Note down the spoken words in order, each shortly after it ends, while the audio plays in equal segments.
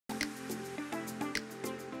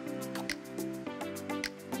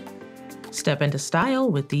Step into style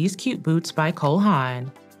with these cute boots by Cole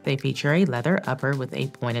Haan. They feature a leather upper with a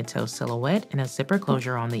pointed toe silhouette and a zipper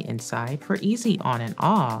closure on the inside for easy on and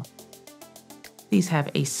off. These have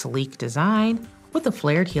a sleek design with a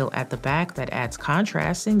flared heel at the back that adds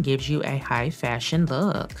contrast and gives you a high fashion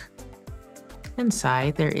look.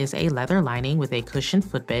 Inside, there is a leather lining with a cushioned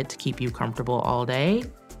footbed to keep you comfortable all day.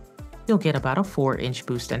 You'll get about a 4-inch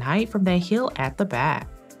boost in height from the heel at the back,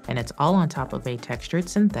 and it's all on top of a textured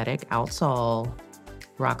synthetic outsole.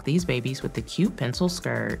 Rock these babies with the cute pencil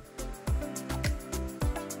skirt.